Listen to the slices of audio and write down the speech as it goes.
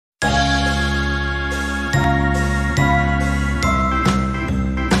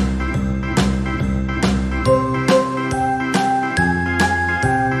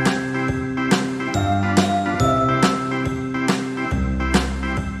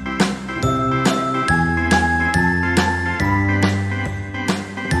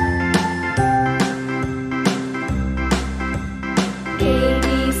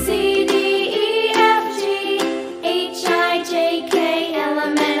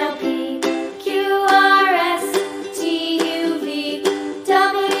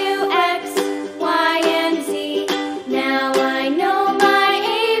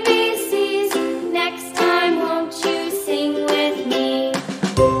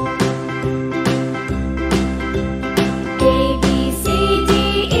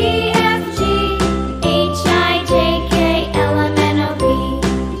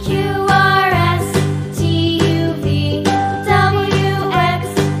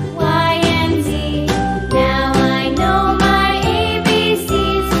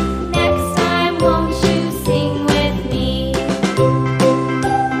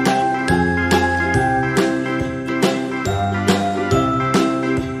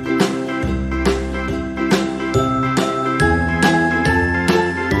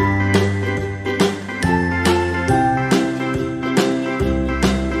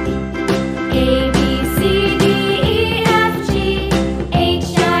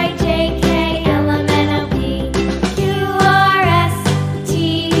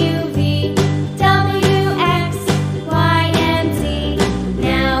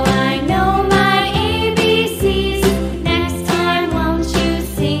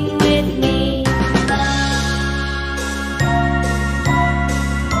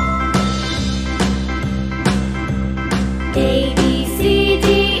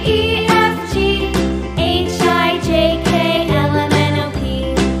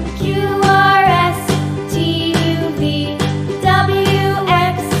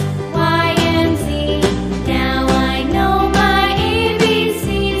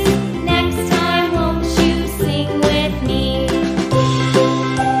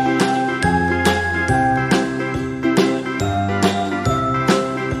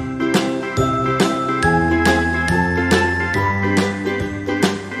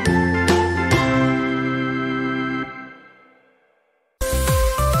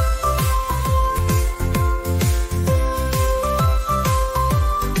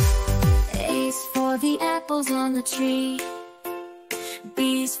the tree.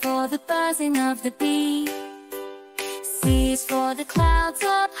 B is for the buzzing of the bee. C is for the clouds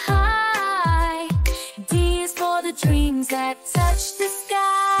up high. D is for the dreams that touch the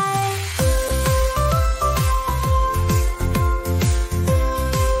sky.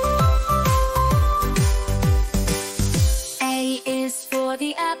 A is for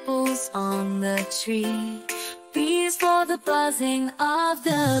the apples on the tree. B is for the buzzing of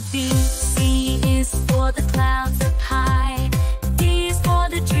the bee. C is for the clouds up high. D is for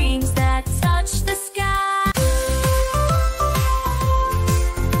the dreams that touch the sky.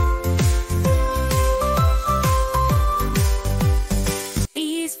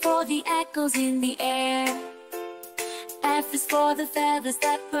 E is for the echoes in the air. F is for the feathers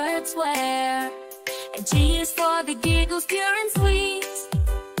that birds wear. And G is for the giggles pure and sweet.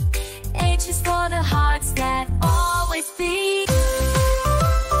 H is for the hearts that always beat.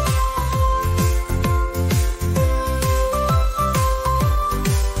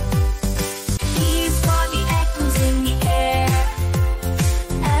 E is for the echoes in the air.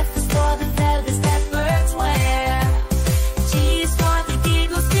 F is for the feathers that birds wear. G is for the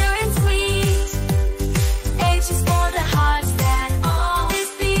giggles pure and sweet. H is for the hearts that always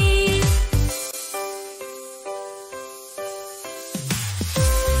beat.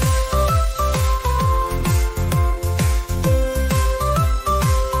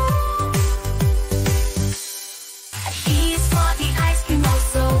 E is for the ice cream oh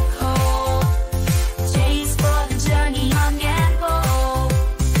so cold. J is for the journey young and bold.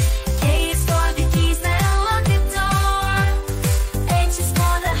 K is for the keys that unlock the door. H is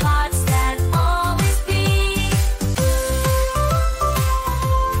for the hearts that always beat.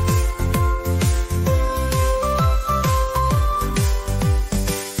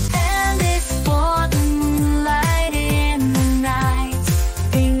 L is for the moonlight in the night.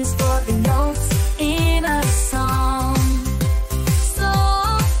 B is for the notes in a song. So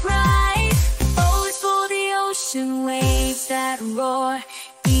bright. O is for the ocean waves that roar.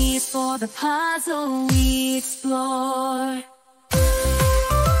 E is for the puzzle we explore.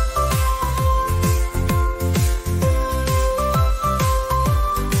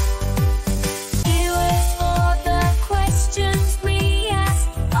 U is for the questions we ask.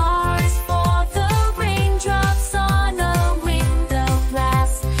 R is for the raindrops on a window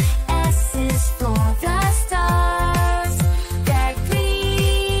glass. S is for the stars that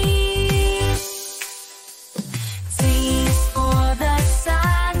gleam. T is for the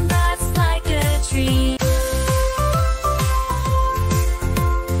sun that's like a tree.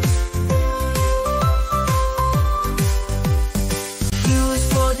 U is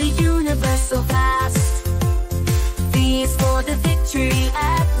for the universe so vast. V is for the victory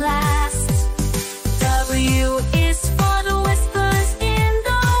at last. W is for the whispers in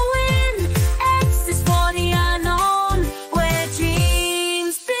the wind. X is for the unknown, where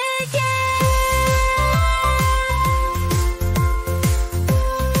dreams begin.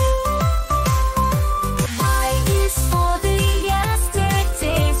 Y is for the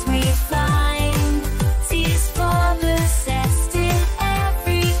yesterdays we find. T is for the zest in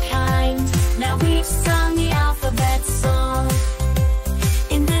every kind. Now we've sung the alphabet song.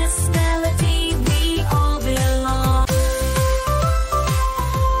 In this melody we all belong.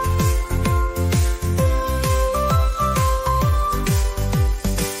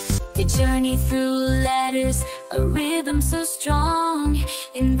 We journey through letters, a rhythm so strong.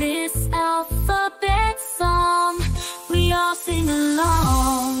 In this alphabet song, we all sing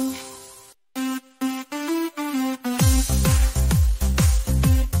along.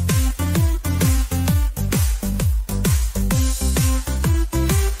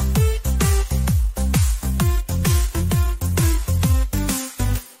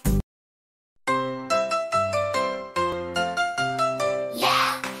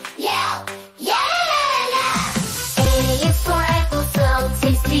 Yeah, yeah, yeah, yeah. A is for apple, so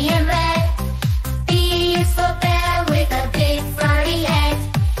tasty and red. B is for bear with a big furry head.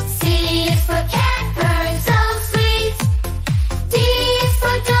 C is for cat, purring so sweet. D is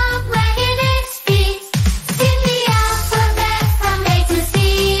for dog, wagging its feet. Sing the alphabet from A to Z.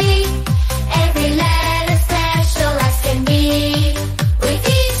 Every letter special as can be. With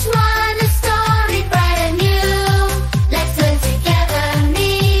each one a story bright and new. Let's learn together,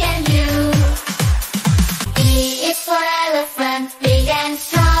 me and you. E is for elephant, big and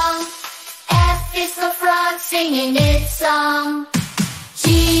strong. F is for frog, singing its song. G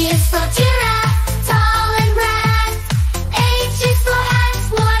is for giraffe, tall and grand. H is for hat,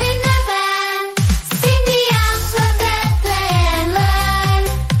 one in the band. Sing the alphabet, play and learn.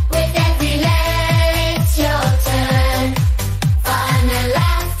 With every letter it's your turn. Fun and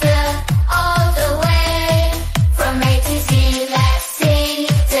laughter all the way.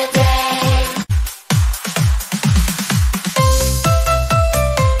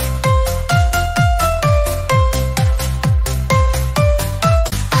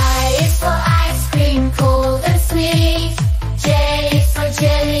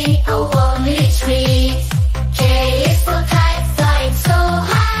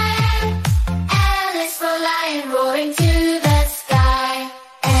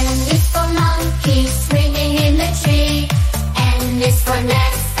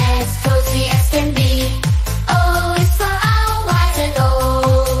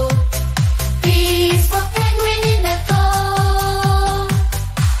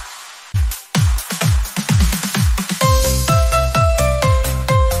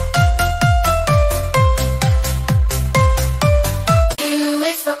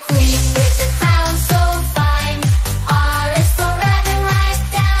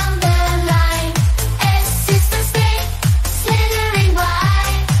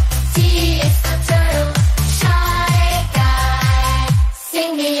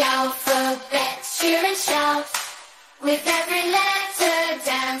 the alphabet, cheer and shout. With every letter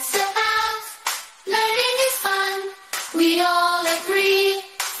dance about. Learning is fun, we all agree.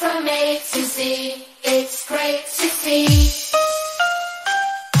 From A to Z, it's great to see.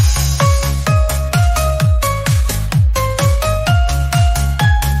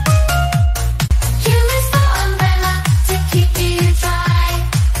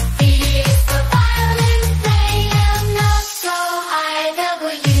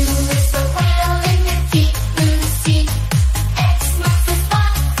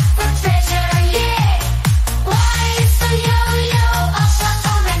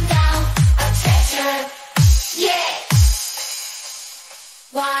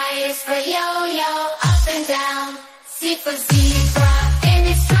 Y is for yo-yo, up and down. Z for zebra, in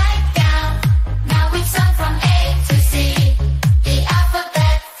its striped gown. Now we've sung from A to Z. The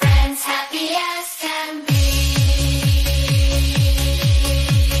alphabet, friends, happy as can be.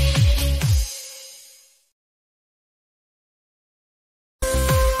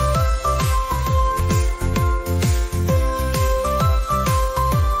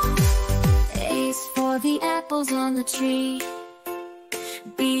 A's for the apples on the tree.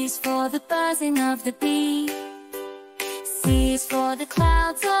 B's for the buzzing of the bee. C's for the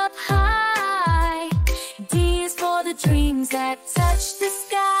clouds up high. D is for the dreams that touch the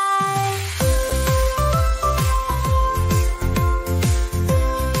sky.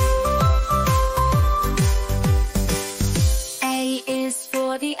 A is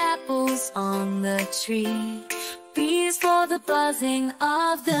for the apples on the tree. B is for the buzzing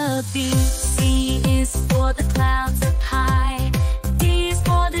of the bee. C is for the clouds up high.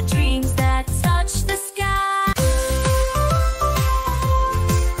 For the dreams that touch the sky.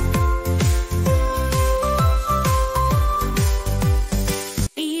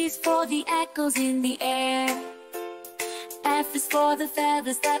 E is for the echoes in the air. F is for the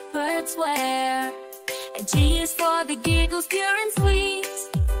feathers that birds wear. And G is for the giggles pure and sweet.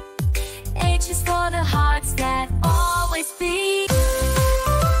 H is for the hearts that always beat.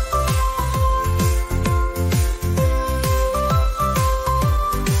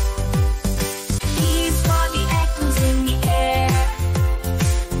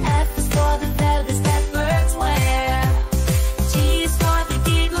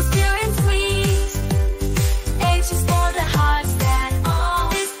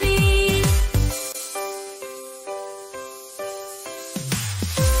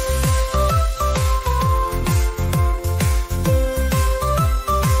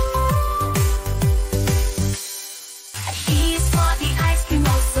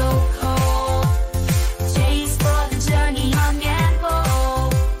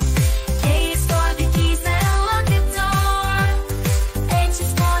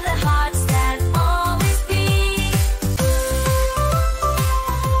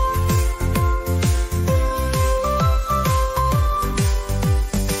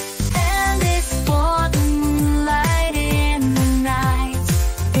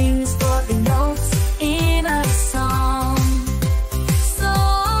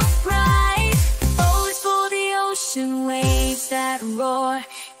 Waves that roar.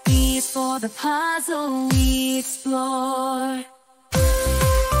 B is for the puzzle we explore.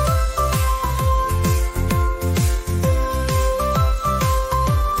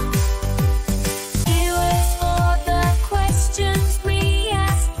 U is for the questions we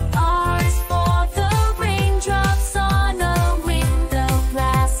ask. R is for the raindrops on a window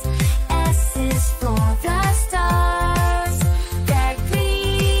glass. S is for the stars that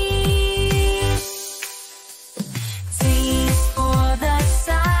gleam. T is for the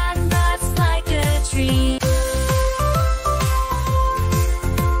sun that's like a tree.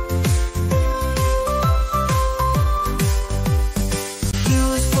 U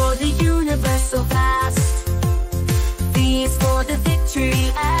is for the universe so vast. V is for the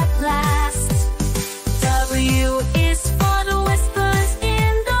victory at last.